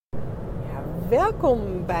Welkom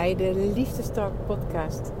bij de Liefdestalk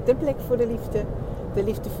podcast. De plek voor de liefde. De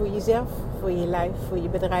liefde voor jezelf, voor je lijf, voor je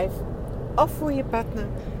bedrijf of voor je partner.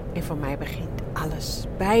 En voor mij begint alles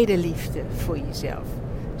bij de liefde voor jezelf.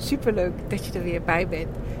 Superleuk dat je er weer bij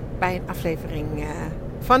bent bij een aflevering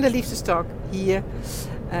van de Liefdestalk hier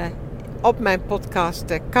op mijn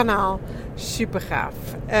podcast kanaal. Super gaaf.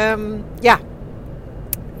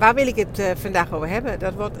 Waar wil ik het vandaag over hebben?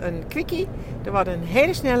 Dat wordt een quickie. Dat wordt een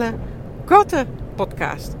hele snelle, korte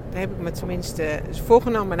podcast. Daar heb ik me tenminste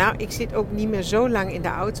voorgenomen. Nou, ik zit ook niet meer zo lang in de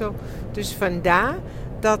auto. Dus vandaar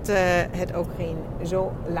dat het ook geen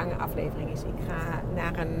zo lange aflevering is.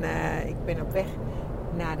 Ik ben op weg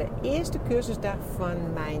naar de eerste cursusdag van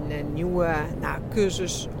mijn nieuwe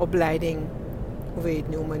cursusopleiding. Hoe wil je het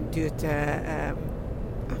noemen? Het duurt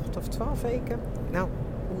 8 of 12 weken. Nou,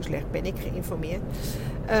 hoe slecht ben ik geïnformeerd.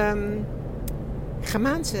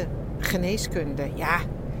 Germaanse geneeskunde. Ja,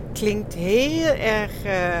 klinkt heel erg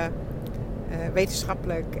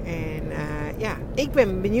wetenschappelijk. En ik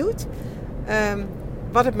ben benieuwd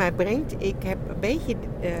wat het mij brengt. Ik heb een beetje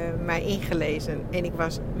mij ingelezen. En ik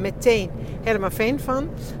was meteen helemaal fan van.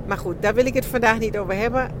 Maar goed, daar wil ik het vandaag niet over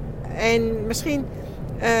hebben. En misschien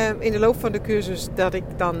in de loop van de cursus dat ik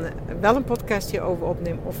dan wel een podcast hierover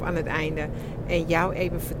opneem. Of aan het einde. En jou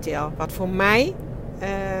even vertel wat voor mij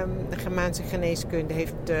de Germaanse geneeskunde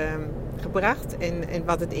heeft gebracht. En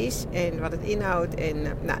wat het is. En wat het inhoudt. En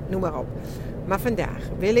noem maar op. Maar vandaag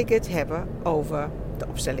wil ik het hebben over de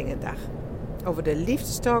Opstellingendag. Over de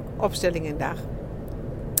Liefdestalk Opstellingendag.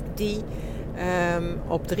 Die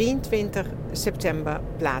op 23 september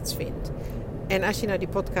plaatsvindt. En als je nou die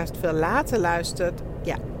podcast veel later luistert,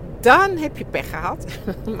 ja, dan heb je pech gehad.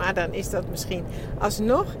 Maar dan is dat misschien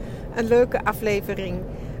alsnog een leuke aflevering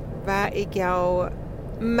waar ik jou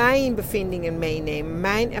mijn bevindingen meeneem.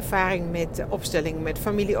 Mijn ervaring met opstelling, met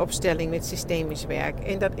familieopstelling, met systemisch werk.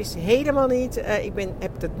 En dat is helemaal niet,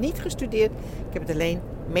 heb dat niet gestudeerd. Ik heb het alleen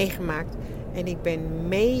meegemaakt. En ik ben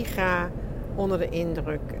mega onder de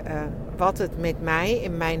indruk wat het met mij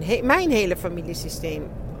en mijn hele familiesysteem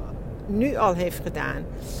nu al heeft gedaan.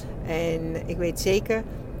 En ik weet zeker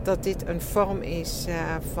dat dit een vorm is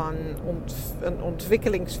van een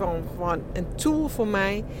ontwikkelingsvorm. Gewoon een tool voor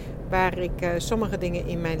mij waar ik sommige dingen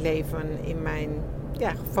in mijn leven, in mijn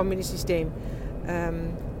familiesysteem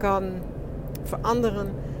kan veranderen.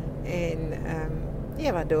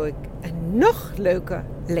 En waardoor ik een nog leuker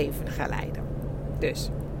leven ga leiden. Dus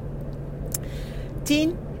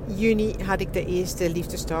 10 juni had ik de eerste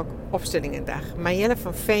Liefdestalk Opstellingendag. Marjelle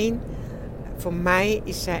van Veen, voor mij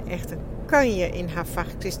is zij echt een kanje in haar vak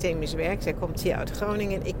systemisch werk. Zij komt hier uit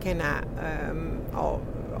Groningen. Ik ken haar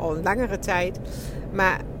al een langere tijd.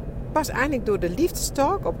 Maar pas eigenlijk door de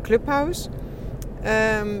Liefdestalk op Clubhouse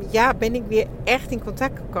ben ik weer echt in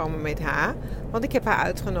contact gekomen met haar. Want ik heb haar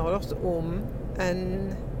uitgenodigd om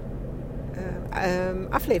een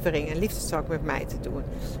aflevering, een Liefdestalk met mij te doen.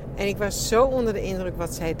 En ik was zo onder de indruk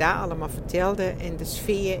wat zij daar allemaal vertelde. En de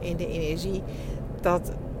sfeer en de energie.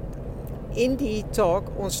 Dat in die talk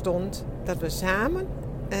ontstond dat we samen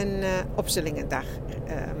een opstellingendag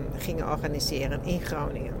gingen organiseren in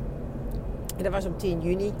Groningen. En dat was op 10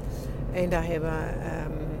 juni. En daar hebben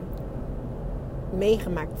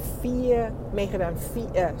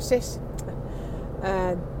we 6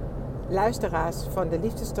 luisteraars van de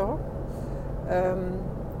Liefdestalk.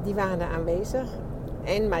 Die waren daar aanwezig.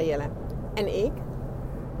 En Marjelle en ik.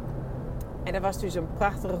 En dat was dus een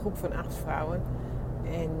prachtige groep van 8 vrouwen.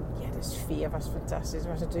 En de sfeer was fantastisch.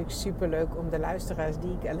 Het was natuurlijk superleuk om de luisteraars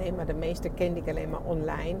die ik de meeste kende ik alleen maar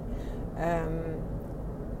online.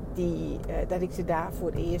 Dat ik ze daar voor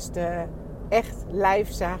het eerst echt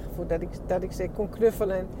live zag. Dat ik ze kon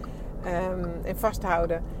knuffelen en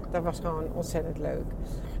vasthouden. Dat was gewoon ontzettend leuk.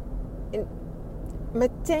 En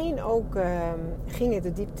meteen ook ging het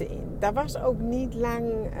de diepte in. Daar was ook niet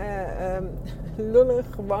lang lullig.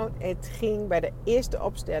 Gewoon, het ging bij de eerste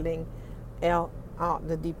opstelling al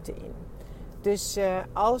de diepte in. Dus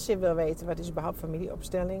als je wil weten wat is überhaupt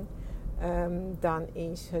familieopstelling, dan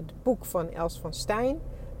is het boek van Els van Stijn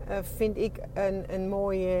vind ik een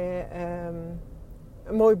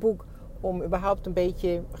mooi boek om überhaupt een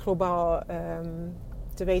beetje globaal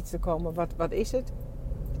te weten te komen wat is het.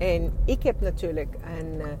 En ik heb natuurlijk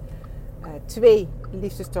 2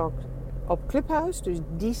 Liefdestalks op Clubhouse, dus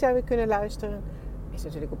die zou je kunnen luisteren. Is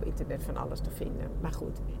natuurlijk op internet van alles te vinden. Maar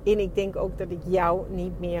goed. En ik denk ook dat ik jou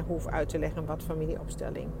niet meer hoef uit te leggen wat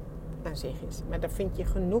familieopstelling aan zich is. Maar daar vind je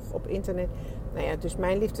genoeg op internet. Dus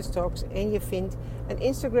mijn Liefdestalks. En je vindt een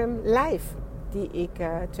Instagram live die ik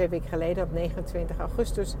 2 weken geleden op 29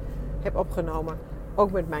 augustus heb opgenomen.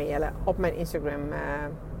 Ook met Marjelle op mijn Instagram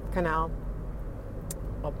kanaal.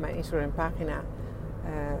 op mijn Instagram pagina.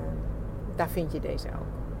 Daar vind je deze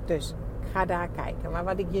ook. Dus ga daar kijken. Maar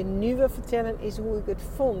wat ik je nu wil vertellen is hoe ik het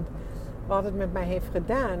vond. Wat het met mij heeft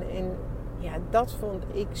gedaan. En ja, dat vond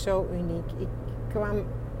ik zo uniek.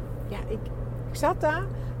 Ik zat daar.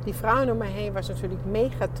 Die vrouwen om mij heen was natuurlijk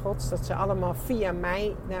mega trots dat ze allemaal via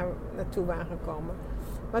mij naartoe waren gekomen.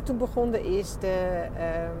 Maar toen begon de eerste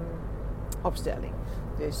opstelling.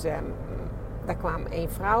 Dus daar kwam 1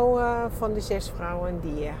 vrouw van de 6 vrouwen.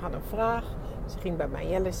 Die had een vraag. Ze ging bij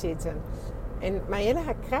Marjelle zitten. En Marjelle,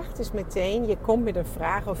 haar kracht is meteen, je komt met een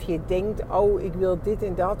vraag of je denkt, oh, ik wil dit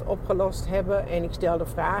en dat opgelost hebben. En ik stel de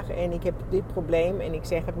vraag en ik heb dit probleem en ik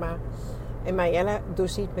zeg het maar. En Marjelle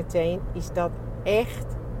doorziet meteen, is dat echt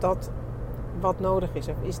dat wat nodig is?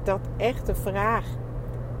 Of is dat echt de vraag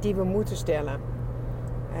die we moeten stellen?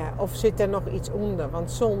 Of zit er nog iets onder?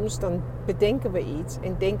 Want soms dan bedenken we iets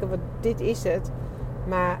en denken we, dit is het.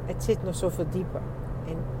 Maar het zit nog zoveel dieper.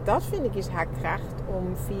 En dat vind ik is haar kracht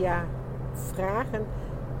om via vragen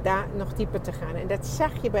daar nog dieper te gaan. En dat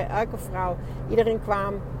zag je bij elke vrouw. Iedereen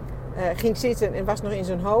ging zitten en was nog in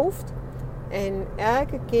zijn hoofd. En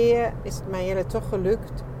elke keer is het Marjelle toch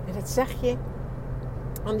gelukt. En dat zag je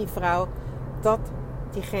aan die vrouw. Dat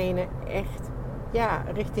diegene echt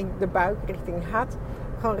richting de buik, richting het hart.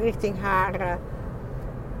 Gewoon richting haar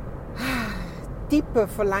diepe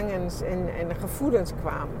verlangens en gevoelens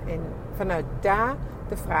kwam. En vanuit daar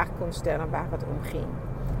de vraag kon stellen waar het om ging.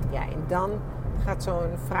 Ja, en dan gaat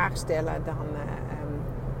zo'n vraag stellen.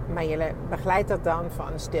 Marjelle begeleidt dat dan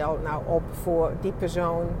van stel nou op voor die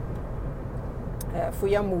persoon, voor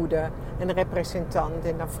jouw moeder, een representant.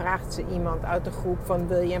 En dan vraagt ze iemand uit de groep van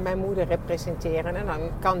wil je mijn moeder representeren? En dan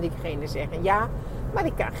kan diegene zeggen ja, maar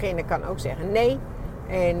diegene kan ook zeggen nee.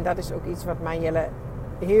 En dat is ook iets wat Marjelle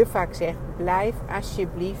heel vaak zegt. Blijf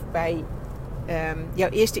alsjeblieft bij jouw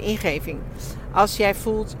eerste ingeving. Als jij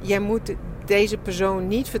voelt, jij moet deze persoon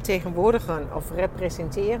niet vertegenwoordigen of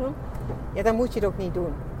representeren, ja, dan moet je het ook niet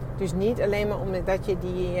doen. Dus niet alleen maar omdat je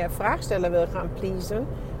die vraagsteller wil gaan pleasen.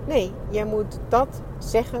 Nee, jij moet dat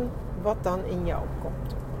zeggen wat dan in jou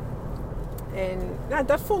komt. En nou,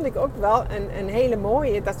 dat vond ik ook wel een hele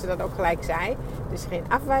mooie, dat ze dat ook gelijk zei. Het is geen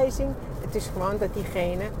afwijzing. Het is gewoon dat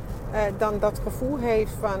diegene dan dat gevoel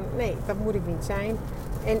heeft van nee, dat moet ik niet zijn.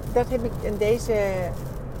 En dat heb ik in deze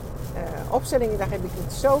opstellingen, daar heb ik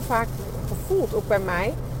het zo vaak gevoeld, ook bij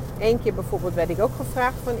mij. Eén keer bijvoorbeeld werd ik ook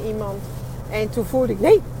gevraagd van iemand. En toen voelde ik,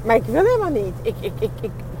 nee, maar ik wil helemaal niet.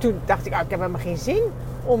 Toen dacht ik, ik heb helemaal geen zin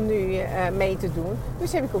om nu mee te doen.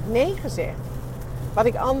 Dus heb ik ook nee gezegd. Wat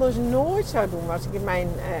ik anders nooit zou doen, als ik in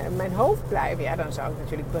mijn hoofd blijf. Ja, dan zou ik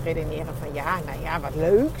natuurlijk beredeneren van wat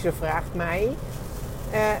leuk, ze vraagt mij.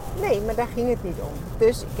 Nee, maar daar ging het niet om.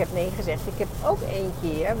 Dus ik heb nee gezegd. Ik heb ook 1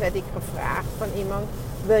 keer, werd ik gevraagd van iemand,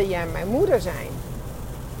 wil jij mijn moeder zijn?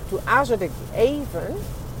 Toen aarzelde ik even.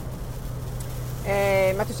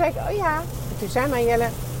 Maar toen zei ik, oh ja. En toen zei Marjelle,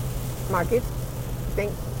 Margit, ik denk,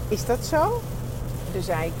 is dat zo? Toen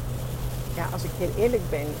zei ik, ja, als ik heel eerlijk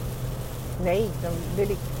ben, nee, dan wil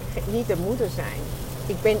ik niet de moeder zijn.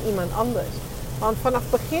 Ik ben iemand anders. Want vanaf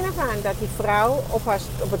het begin af aan dat die vrouw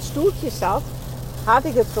op het stoeltje zat, had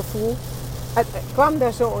ik het gevoel, kwam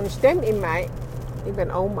daar zo'n stem in mij, ik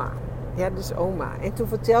ben oma. Ja, dat is oma. En toen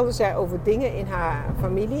vertelde zij over dingen in haar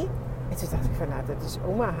familie. En toen dacht ik van, nou, dat is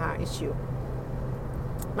oma haar issue.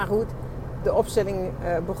 Maar goed, de opstelling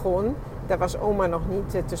begon. Daar was oma nog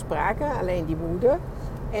niet te sprake, alleen die moeder.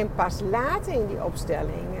 En pas later in die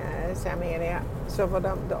opstelling zei Marjelle, ja, zullen we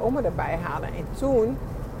dan de oma erbij halen? En toen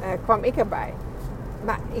kwam ik erbij.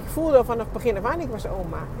 Maar ik voelde vanaf het begin af aan, ik was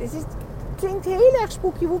oma. Dus het klinkt heel erg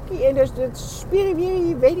spooky wookie en dus het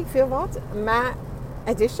spiriwiri, weet ik veel wat. Maar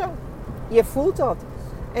het is zo. Je voelt dat.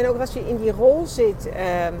 En ook als je in die rol zit.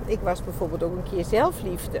 Ik was bijvoorbeeld ook een keer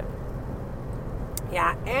zelfliefde.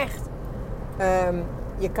 Ja, echt.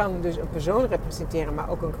 Je kan dus een persoon representeren, maar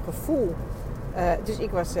ook een gevoel. Dus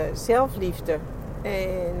ik was zelfliefde.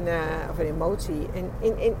 Of een emotie. En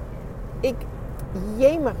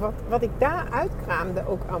jemig, wat ik daar uitkraamde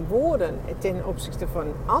ook aan woorden ten opzichte van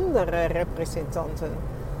andere representanten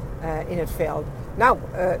in het veld. Nou,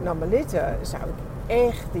 normaliter zou ik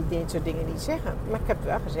echt dit soort dingen niet zeggen. Maar ik heb het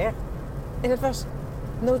wel gezegd. En het was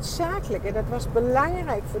noodzakelijk en dat was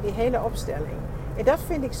belangrijk voor die hele opstelling. En dat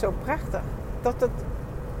vind ik zo prachtig. Dat het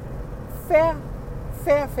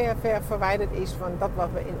ver verwijderd is van dat wat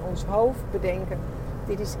we in ons hoofd bedenken.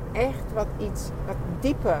 Dit is echt wat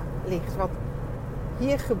dieper ligt.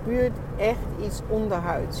 Hier gebeurt echt iets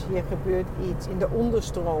onderhuids. Hier gebeurt iets in de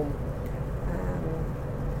onderstroom.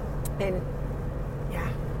 En ja,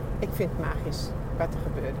 ik vind het magisch wat er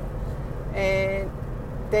gebeurde. En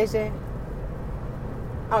deze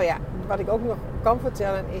Oh ja, wat ik ook nog kan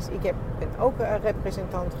vertellen is, ben ook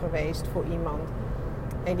representant geweest voor iemand.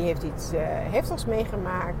 En die heeft iets heftigs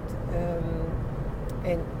meegemaakt.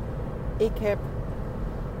 En ik heb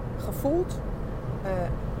gevoeld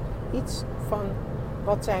iets van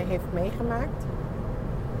wat zij heeft meegemaakt.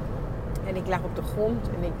 En ik lag op de grond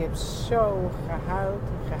en ik heb zo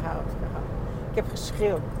gehuild. Ik heb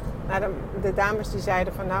geschreeuwd. Nou, de dames die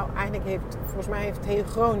zeiden van volgens mij heeft heel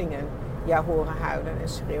Groningen jou horen huilen en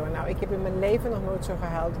schreeuwen. Nou, ik heb in mijn leven nog nooit zo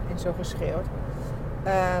gehuild en zo geschreeuwd.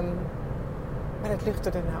 Maar het luchtte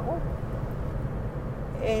er nou op.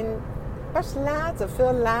 En pas later,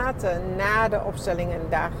 veel later, na de opstelling een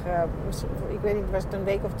dag, ik weet niet, was het een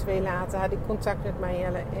week of 2 later, had ik contact met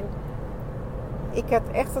Marjelle. En ik had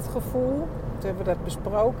echt het gevoel, toen hebben we dat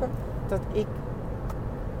besproken, dat ik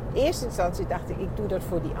in eerste instantie dacht ik doe dat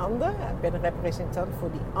voor die ander. Ik ben een representant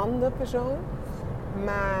voor die andere persoon.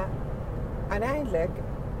 Maar uiteindelijk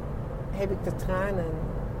heb ik de tranen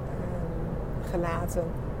gelaten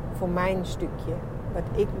voor mijn stukje, wat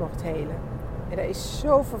ik mocht helen. En er is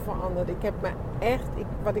zoveel veranderd. Ik heb me echt,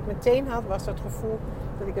 wat ik meteen had, was dat gevoel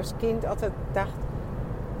dat ik als kind altijd dacht,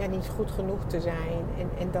 niet goed genoeg te zijn.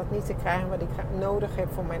 En dat niet te krijgen wat ik nodig heb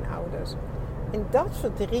voor mijn ouders. En dat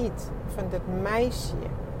verdriet van dat meisje,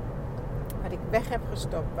 wat ik weg heb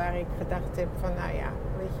gestopt, waar ik gedacht heb van,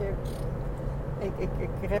 weet je,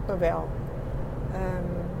 ik red me wel.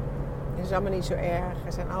 Het is allemaal niet zo erg.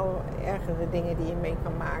 Er zijn al ergere dingen die je mee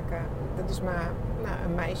kan maken. Dat is maar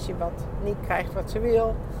een meisje wat niet krijgt wat ze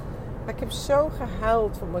wil. Maar ik heb zo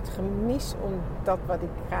gehuild om het gemis om dat wat ik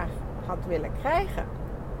graag had willen krijgen.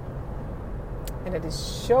 En dat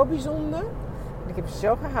is zo bijzonder. En ik heb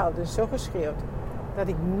zo gehuild en zo geschreeuwd. Dat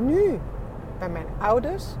ik nu bij mijn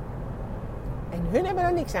ouders, en hun hebben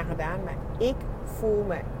er niks aan gedaan, maar ik voel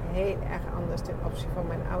me heel erg anders ten opzichte van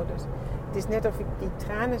mijn ouders. Het is net of die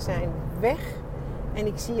tranen zijn weg en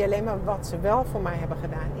ik zie alleen maar wat ze wel voor mij hebben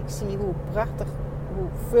gedaan. Ik zie hoe prachtig, hoe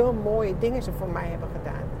veel mooie dingen ze voor mij hebben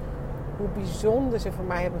gedaan. Hoe bijzonder ze voor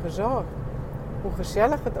mij hebben gezorgd. Hoe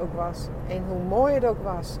gezellig het ook was en hoe mooi het ook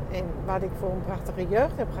was. En wat ik voor een prachtige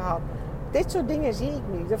jeugd heb gehad. Dit soort dingen zie ik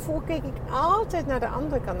nu. Daarvoor keek ik altijd naar de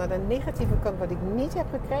andere kant, naar de negatieve kant, wat ik niet heb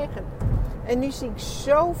gekregen. En nu zie ik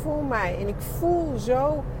zo voor mij en ik voel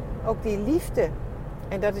zo ook die liefde.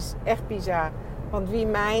 En dat is echt bizar. Want wie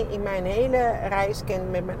mij in mijn hele reis kende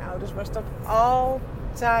met mijn ouders, was dat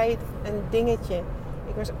altijd een dingetje.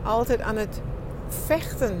 Ik was altijd aan het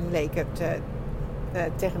vechten, leek het,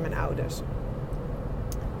 tegen mijn ouders.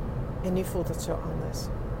 En nu voelt het zo anders.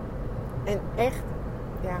 En echt,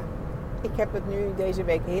 ik heb het nu deze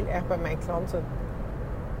week heel erg bij mijn klanten.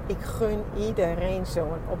 Ik gun iedereen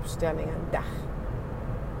zo'n opstelling een dag.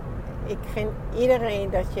 Ik gun iedereen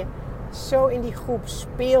dat je zo in die groep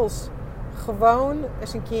speels gewoon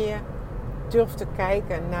eens een keer durft te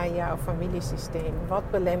kijken naar jouw familiesysteem. Wat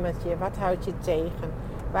belemmert je? Wat houdt je tegen?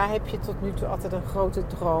 Waar heb je tot nu toe altijd een grote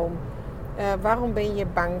droom? Waarom ben je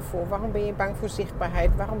bang voor? Waarom ben je bang voor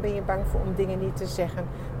zichtbaarheid? Waarom ben je bang voor om dingen niet te zeggen?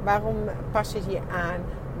 Waarom pas je je aan?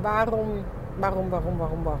 Waarom?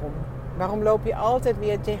 Waarom loop je altijd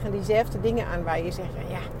weer tegen diezelfde dingen aan waar je zegt,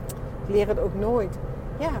 ik leer het ook nooit.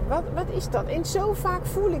 Ja, wat is dat? En zo vaak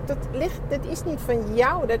voel ik, dat is niet van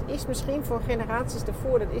jou. Dat is misschien van generaties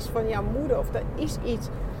ervoor. Dat is van jouw moeder. Of dat is iets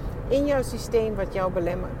in jouw systeem wat jou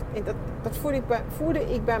belemmert. En dat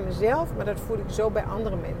voelde ik bij mezelf, maar dat voel ik zo bij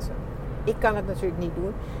andere mensen. Ik kan het natuurlijk niet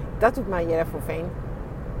doen. Dat doet Marjelle Verveen.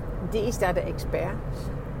 Die is daar de expert.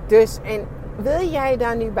 Dus, en wil jij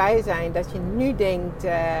daar nu bij zijn? Dat je nu denkt,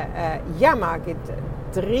 Margit,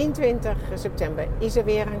 23 september is er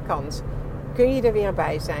weer een kans. Kun je er weer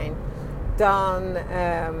bij zijn? Dan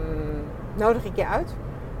nodig ik je uit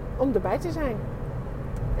om erbij te zijn.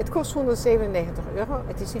 Het kost €197.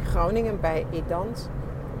 Het is in Groningen bij Edans.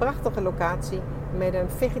 Prachtige locatie met een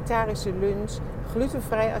vegetarische lunch.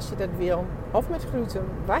 Glutenvrij als je dat wil. Of met gluten,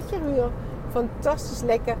 wat je wil. Fantastisch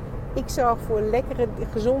lekker. Ik zorg voor lekkere,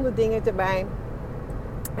 gezonde dingen erbij.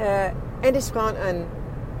 En het is gewoon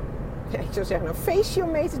ik zou zeggen een feestje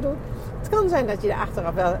om mee te doen. Het kan zijn dat je er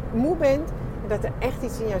achteraf wel moe bent. En dat er echt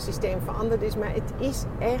iets in jouw systeem veranderd is. Maar het is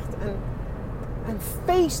echt een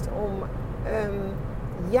feest om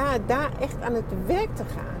daar echt aan het werk te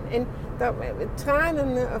gaan. En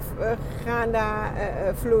tranen gaan daar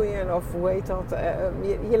vloeien. Of hoe heet dat?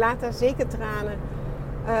 Je laat daar zeker tranen.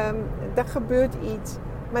 Daar gebeurt iets.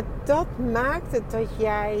 Maar dat maakt het dat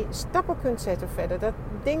jij stappen kunt zetten verder. Dat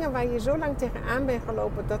dingen waar je zo lang tegenaan bent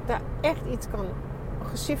gelopen, dat daar echt iets kan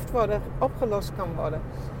geshift worden, opgelost kan worden.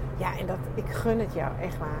 Ja, en ik gun het jou,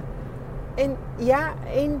 echt waar. En ja,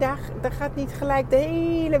 1 dag, dat gaat niet gelijk de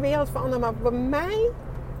hele wereld veranderen. Maar bij mij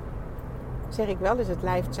zeg ik wel, is het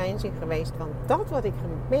life-changing geweest. Want dat wat ik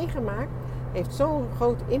heb meegemaakt, heeft zo'n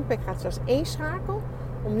groot impact gehad. Zoals één schakel.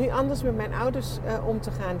 Om nu anders met mijn ouders om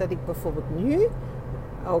te gaan. Dat ik bijvoorbeeld nu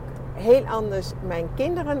ook heel anders mijn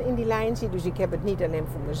kinderen in die lijn zie. Dus ik heb het niet alleen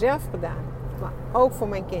voor mezelf gedaan. Maar ook voor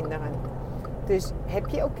mijn kinderen. Dus heb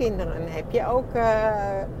je ook kinderen? Heb je ook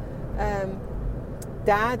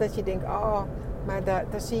daar dat je denkt... Oh, maar daar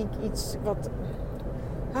zie ik iets wat...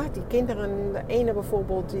 die kinderen, de ene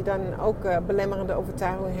bijvoorbeeld, die dan ook belemmerende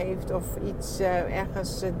overtuiging heeft of iets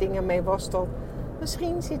ergens dingen mee worstelt.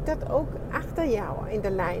 Misschien zit dat ook achter jou in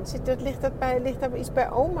de lijn. Ligt dat iets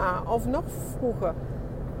bij oma of nog vroeger?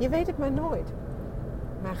 Je weet het maar nooit.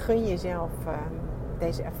 Maar gun jezelf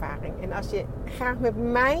deze ervaring. En als je graag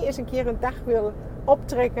met mij eens een keer een dag wil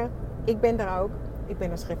optrekken, ik ben daar ook. Ik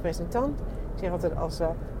ben als representant. Ik zeg altijd als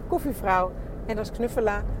koffievrouw en als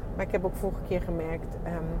knuffelaar. Maar ik heb ook vorige keer gemerkt,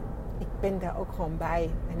 ik ben daar ook gewoon bij.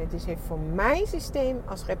 En het heeft voor mijn systeem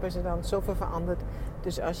als representant zoveel veranderd.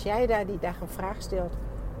 Dus als jij daar die dag een vraag stelt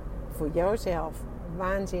voor jouzelf,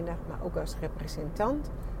 waanzinnig, maar ook als representant,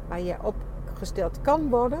 waar je opgesteld kan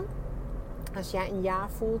worden, als jij een ja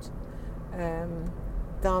voelt,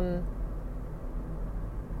 dan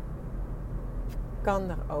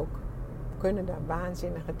kunnen er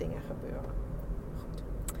waanzinnige dingen gebeuren. Goed.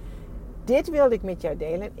 Dit wilde ik met jou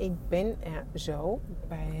delen. Ik ben er zo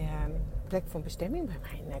bij Plek van Bestemming, bij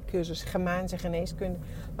mijn cursus Germaanse geneeskunde.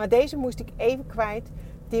 Maar deze moest ik even kwijt.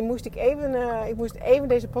 Ik moest even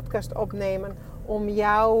deze podcast opnemen om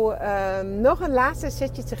jou nog een laatste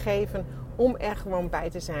setje te geven om er gewoon bij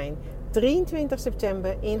te zijn. 23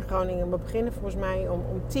 september in Groningen. We beginnen volgens mij om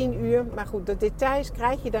 10 uur. Maar goed, de details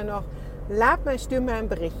krijg je dan nog. Stuur mij een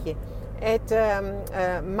berichtje.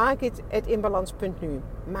 margit@inbalans.nu.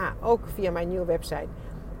 Maar ook via mijn nieuwe website.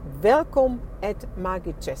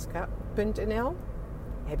 welkom@margitcheska.nl.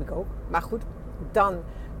 Heb ik ook. Maar goed, dan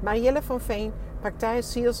Marielle van Veen, praktijk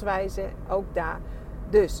zielswijze, ook daar.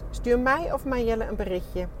 Dus stuur mij of Marielle een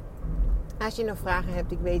berichtje. Als je nog vragen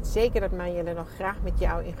hebt, ik weet zeker dat Marielle nog graag met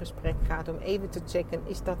jou in gesprek gaat om even te checken,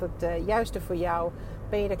 is dat het juiste voor jou?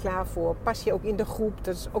 Ben je er klaar voor? Pas je ook in de groep?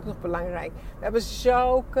 Dat is ook nog belangrijk. We hebben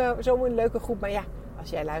zo'n leuke groep, maar ja, als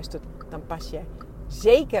jij luistert, dan pas je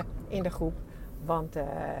zeker in de groep. Want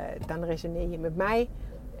dan resoneer je met mij.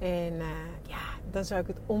 En dan zou ik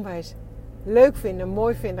het onwijs leuk vinden,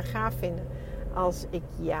 mooi vinden, gaaf vinden als ik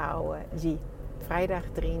jou zie. Vrijdag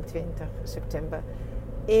 23 september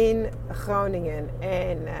in Groningen.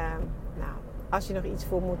 En als je nog iets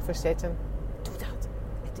voor moet verzetten, doe dat.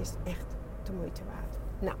 Het is echt de moeite waard.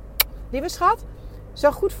 Nou, lieve schat,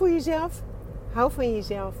 zorg goed voor jezelf. Hou van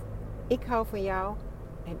jezelf. Ik hou van jou.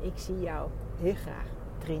 En ik zie jou heel graag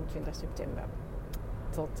 23 september.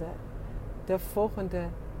 Tot de volgende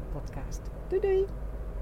podcast. Doei doei!